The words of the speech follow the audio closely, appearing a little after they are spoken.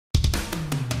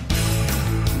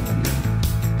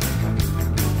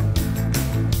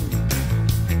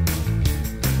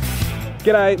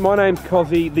G'day, my name's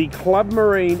Cozzy. The Club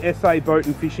Marine SA Boat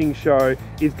and Fishing Show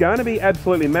is going to be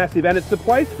absolutely massive, and it's the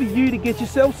place for you to get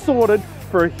yourself sorted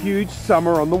for a huge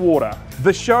summer on the water.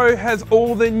 The show has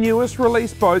all the newest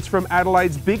release boats from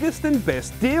Adelaide's biggest and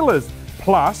best dealers,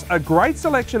 plus a great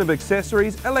selection of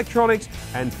accessories, electronics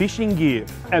and fishing gear.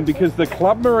 And because the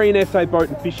Club Marine SA Boat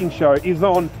and Fishing Show is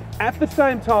on at the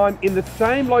same time in the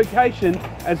same location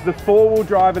as the four-wheel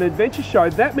drive and adventure show,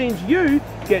 that means you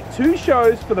get two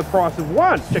shows for the price of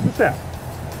one. Check this out.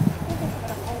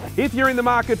 If you're in the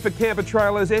market for camper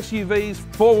trailers, SUVs,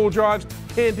 four-wheel drives,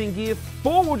 camping gear,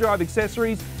 four-wheel drive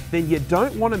accessories, then you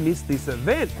don't want to miss this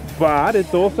event. But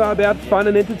it's also about fun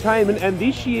and entertainment, and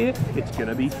this year it's going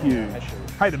to be huge.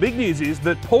 Hey, the big news is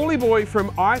that Paulie Boy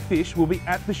from IFish will be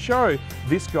at the show.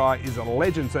 This guy is a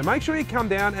legend, so make sure you come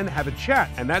down and have a chat.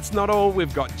 And that's not all.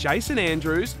 We've got Jason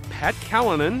Andrews, Pat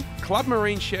Callanan, Club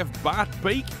Marine chef Bart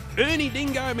Beek, Ernie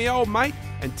Dingo, my old mate,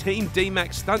 and Team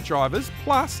D-Max stunt drivers,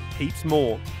 plus heaps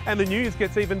more. And the news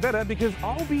gets even better because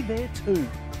I'll be there too.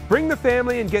 Bring the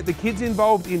family and get the kids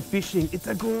involved in fishing. It's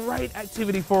a great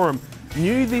activity for them.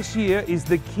 New this year is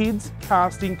the kids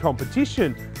casting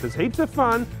competition. There's heaps of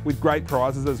fun with great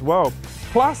prizes as well.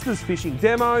 Plus there's fishing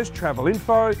demos, travel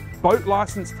info, boat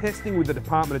licence testing with the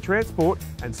Department of Transport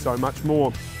and so much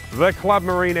more. The Club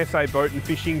Marine SA Boat and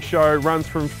Fishing Show runs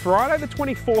from Friday the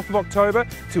 24th of October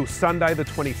till Sunday the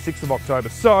 26th of October.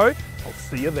 So I'll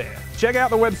see you there. Check out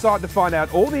the website to find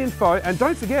out all the info, and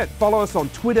don't forget, follow us on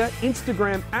Twitter,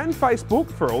 Instagram and Facebook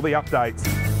for all the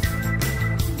updates.